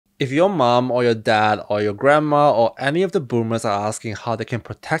If your mom or your dad or your grandma or any of the boomers are asking how they can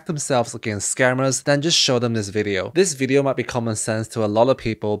protect themselves against scammers, then just show them this video. This video might be common sense to a lot of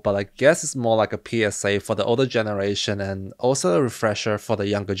people, but I guess it's more like a PSA for the older generation and also a refresher for the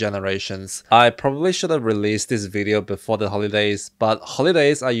younger generations. I probably should have released this video before the holidays, but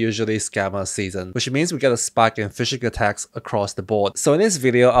holidays are usually scammer season, which means we get a spike in phishing attacks across the board. So in this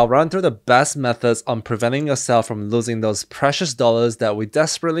video, I'll run through the best methods on preventing yourself from losing those precious dollars that we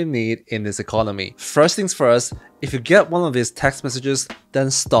desperately need in this economy. First things first, if you get one of these text messages, then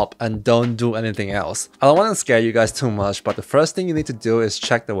stop and don't do anything else. I don't want to scare you guys too much, but the first thing you need to do is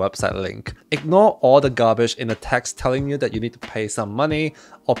check the website link. Ignore all the garbage in the text telling you that you need to pay some money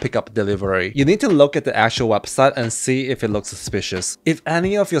or pick up delivery. You need to look at the actual website and see if it looks suspicious. If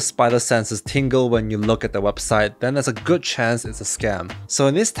any of your spider senses tingle when you look at the website, then there's a good chance it's a scam. So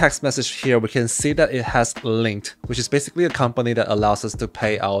in this text message here, we can see that it has linked, which is basically a company that allows us to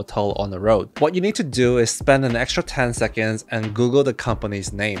pay our toll on the road. What you need to do is spend an extra 10 seconds and Google the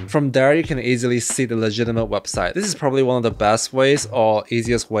company's name. From there, you can easily see the legitimate website. This is probably one of the best ways or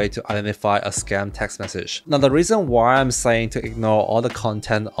easiest way to identify a scam text message. Now, the reason why I'm saying to ignore all the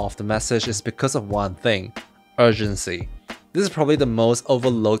content of the message is because of one thing: urgency. This is probably the most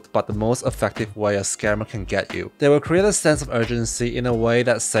overlooked but the most effective way a scammer can get you. They will create a sense of urgency in a way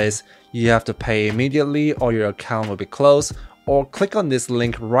that says you have to pay immediately or your account will be closed, or click on this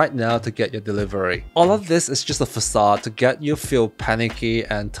link right now to get your delivery. All of this is just a facade to get you feel panicky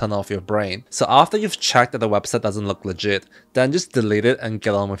and turn off your brain. So after you've checked that the website doesn't look legit, then just delete it and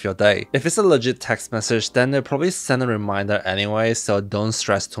get on with your day. If it's a legit text message, then they'll probably send a reminder anyway, so don't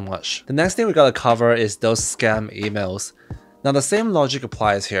stress too much. The next thing we gotta cover is those scam emails. Now the same logic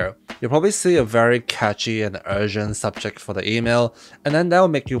applies here. You'll probably see a very catchy and urgent subject for the email, and then that will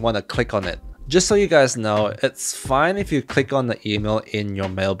make you want to click on it. Just so you guys know, it's fine if you click on the email in your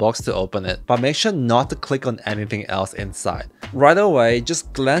mailbox to open it, but make sure not to click on anything else inside. Right away,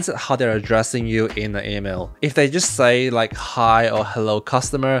 just glance at how they're addressing you in the email. If they just say like hi or hello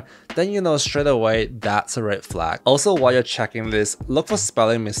customer, then you know straight away that's a red flag. Also, while you're checking this, look for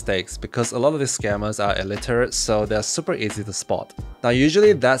spelling mistakes because a lot of these scammers are illiterate, so they're super easy to spot. Now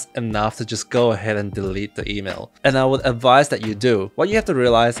usually that's enough to just go ahead and delete the email, and I would advise that you do. What you have to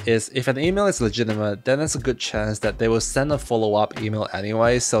realize is if an email is legitimate, then there's a good chance that they will send a follow-up email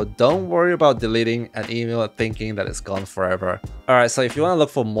anyway, so don't worry about deleting an email thinking that it's gone forever. Alright, so if you want to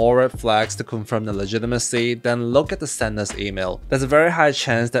look for more red flags to confirm the legitimacy, then look at the sender's email. There's a very high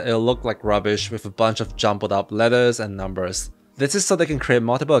chance that it'll look like rubbish with a bunch of jumbled up letters and numbers. This is so they can create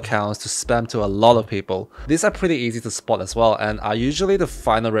multiple accounts to spam to a lot of people. These are pretty easy to spot as well and are usually the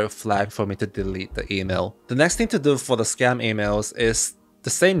final red flag for me to delete the email. The next thing to do for the scam emails is the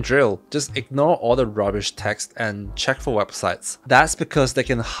same drill. Just ignore all the rubbish text and check for websites. That's because they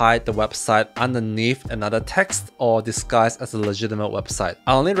can hide the website underneath another text or disguise as a legitimate website.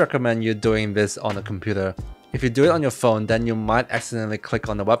 I only recommend you doing this on a computer. If you do it on your phone, then you might accidentally click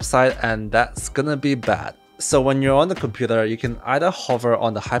on the website and that's gonna be bad. So when you're on the computer, you can either hover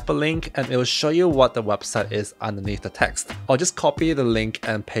on the hyperlink and it will show you what the website is underneath the text, or just copy the link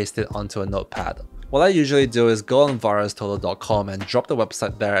and paste it onto a notepad. What I usually do is go on virustotal.com and drop the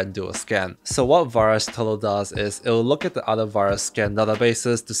website there and do a scan. So what VirusTotal does is it will look at the other virus scan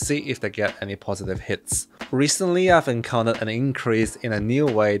databases to see if they get any positive hits. Recently, I've encountered an increase in a new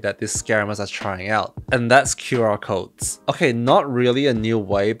way that these scammers are trying out, and that's QR codes. Okay, not really a new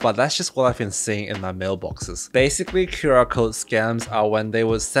way, but that's just what I've been seeing in my mailboxes. Basically, QR code scams are when they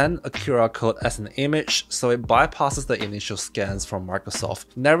would send a QR code as an image, so it bypasses the initial scans from Microsoft.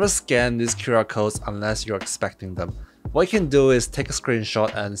 Never scan these QR codes unless you're expecting them. What you can do is take a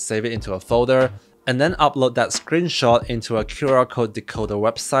screenshot and save it into a folder, and then upload that screenshot into a QR code decoder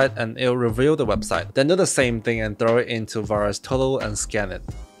website and it'll reveal the website. Then do the same thing and throw it into VirusTotal and scan it.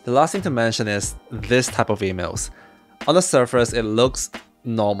 The last thing to mention is this type of emails. On the surface, it looks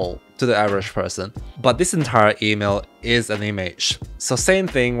normal to the average person, but this entire email is an image. So same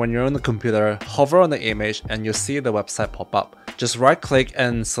thing, when you're on the computer, hover on the image and you'll see the website pop up. Just right click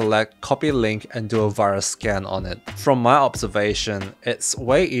and select copy link and do a virus scan on it. From my observation, it's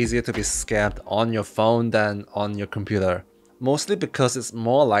way easier to be scammed on your phone than on your computer. Mostly because it's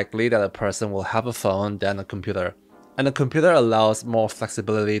more likely that a person will have a phone than a computer. And a computer allows more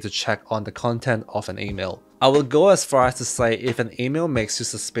flexibility to check on the content of an email. I will go as far as to say if an email makes you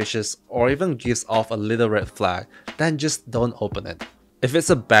suspicious or even gives off a little red flag, then just don't open it. If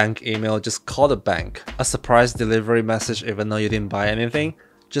it's a bank email, just call the bank. A surprise delivery message even though you didn't buy anything,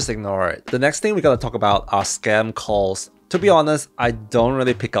 just ignore it. The next thing we gotta talk about are scam calls. To be honest, I don't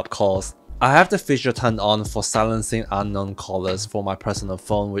really pick up calls. I have the feature turned on for silencing unknown callers for my personal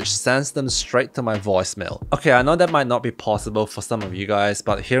phone, which sends them straight to my voicemail. Okay, I know that might not be possible for some of you guys,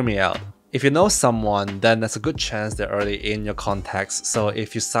 but hear me out. If you know someone, then there's a good chance they're already in your contacts, so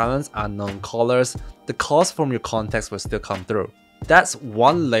if you silence unknown callers, the calls from your contacts will still come through. That's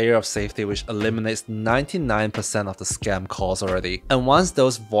one layer of safety which eliminates 99% of the scam calls already. And once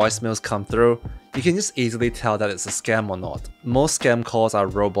those voicemails come through, you can just easily tell that it's a scam or not. Most scam calls are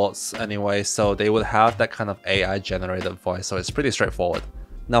robots anyway, so they would have that kind of AI generated voice, so it's pretty straightforward.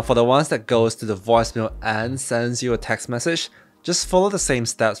 Now for the ones that goes to the voicemail and sends you a text message, just follow the same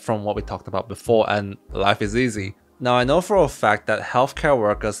steps from what we talked about before and life is easy. Now I know for a fact that healthcare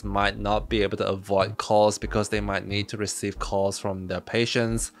workers might not be able to avoid calls because they might need to receive calls from their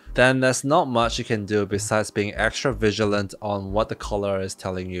patients. Then there's not much you can do besides being extra vigilant on what the caller is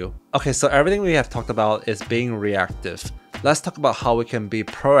telling you. Okay, so everything we have talked about is being reactive. Let's talk about how we can be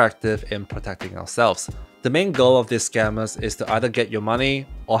proactive in protecting ourselves. The main goal of these scammers is to either get your money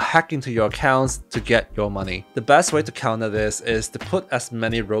or hack into your accounts to get your money. The best way to counter this is to put as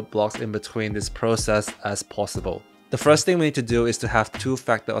many roadblocks in between this process as possible. The first thing we need to do is to have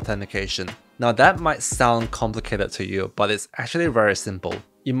two-factor authentication. Now that might sound complicated to you, but it's actually very simple.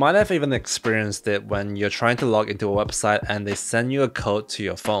 You might have even experienced it when you're trying to log into a website and they send you a code to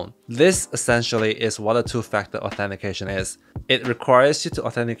your phone. This essentially is what a two-factor authentication is. It requires you to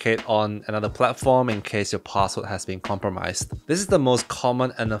authenticate on another platform in case your password has been compromised. This is the most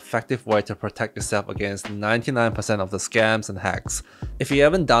common and effective way to protect yourself against 99% of the scams and hacks. If you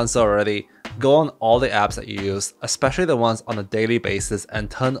haven't done so already, go on all the apps that you use, especially the ones on a daily basis, and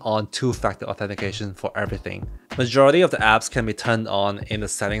turn on two-factor authentication for everything. Majority of the apps can be turned on in the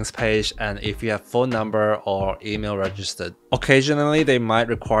settings page and if you have phone number or email registered. Occasionally, they might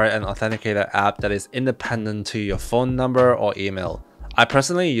require an authenticator app that is independent to your phone number or email. I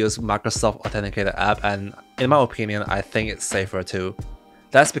personally use Microsoft Authenticator app and in my opinion, I think it's safer too.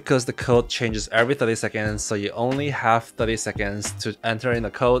 That's because the code changes every 30 seconds, so you only have 30 seconds to enter in the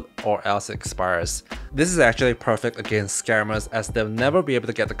code or else it expires. This is actually perfect against scammers as they'll never be able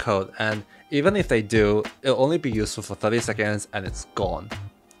to get the code, and even if they do, it'll only be useful for 30 seconds and it's gone.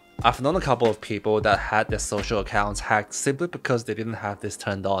 I've known a couple of people that had their social accounts hacked simply because they didn't have this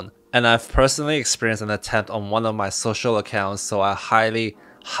turned on. And I've personally experienced an attempt on one of my social accounts, so I highly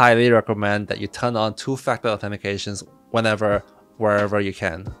recommend that you turn on two-factor authentications wherever you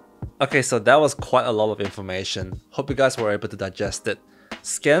can. Okay, so that was quite a lot of information. Hope you guys were able to digest it.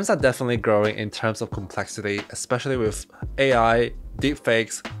 Scams are definitely growing in terms of complexity, especially with AI,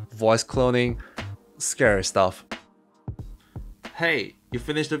 deepfakes, voice cloning, scary stuff. Hey, you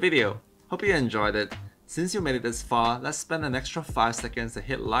finished the video. Hope you enjoyed it. Since you made it this far, let's spend an extra 5 seconds to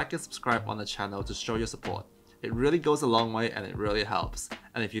hit like and subscribe on the channel to show your support. It really goes a long way and it really helps.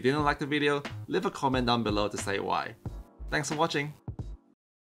 And if you didn't like the video, leave a comment down below to say why. Thanks for watching.